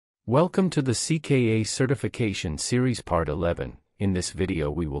Welcome to the CKA Certification Series Part 11. In this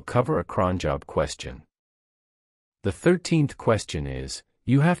video we will cover a cronjob question. The 13th question is,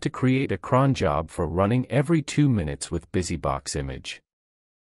 you have to create a cronjob for running every 2 minutes with BusyBox image.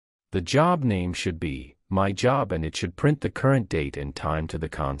 The job name should be My Job and it should print the current date and time to the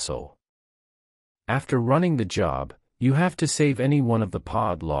console. After running the job, you have to save any one of the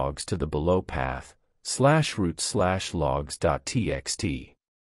pod logs to the below path, /root/logs.txt.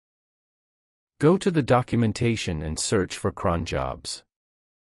 Go to the documentation and search for cronjobs.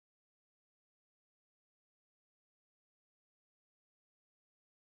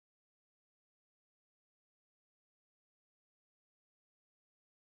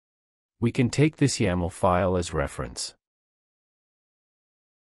 We can take this YAML file as reference.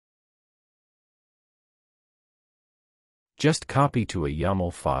 Just copy to a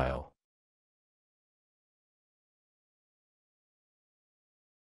YAML file.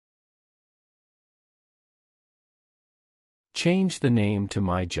 Change the name to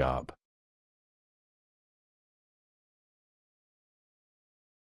My Job.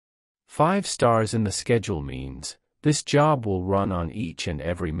 Five stars in the schedule means this job will run on each and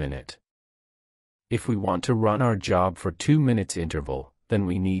every minute. If we want to run our job for 2 minutes interval, then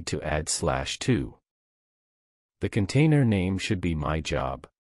we need to add /2. The container name should be My Job.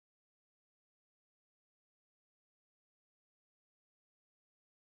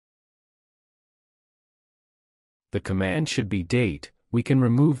 The command should be date. We can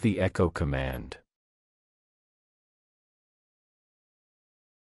remove the echo command.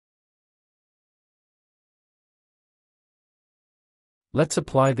 Let's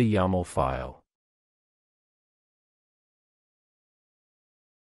apply the YAML file.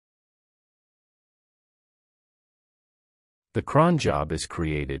 The cronjob is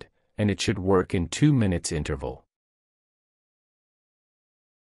created, and it should work in 2 minutes interval.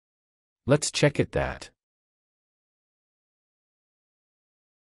 Let's check it that.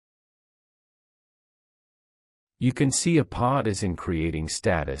 You can see a pod is in creating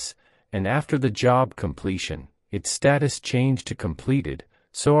status, and after the job completion, its status changed to completed,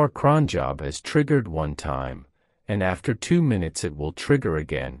 so our cronjob has triggered one time, and after 2 minutes it will trigger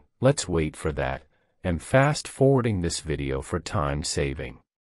again. Let's wait for that. I'm fast forwarding this video for time saving.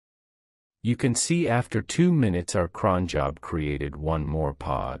 You can see after 2 minutes our cronjob created one more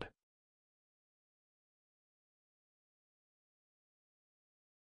pod.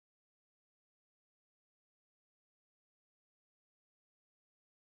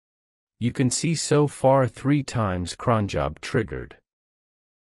 You can see so far 3 times cronjob triggered.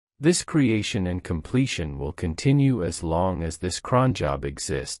 This creation and completion will continue as long as this cronjob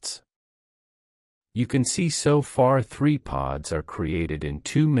exists. You can see so far 3 pods are created in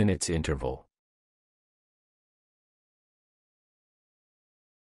 2 minutes interval.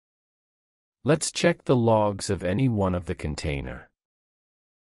 Let's check the logs of any one of the container.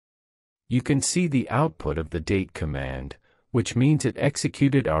 You can see the output of the date command, which means it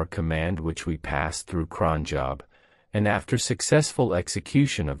executed our command which we passed through cronjob, and after successful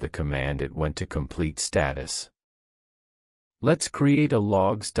execution of the command it went to complete status. Let's create a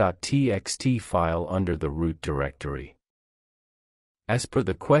logs.txt file under the root directory. As per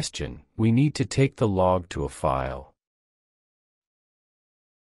the question, we need to take the log to a file.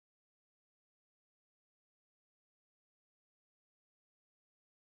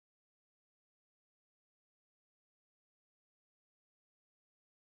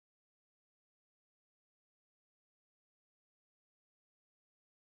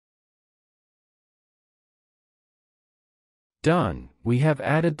 Done, we have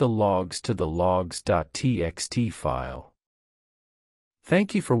added the logs to the logs.txt file.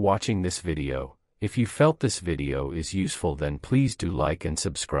 Thank you for watching this video. If you felt this video is useful then please do like and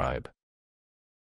subscribe.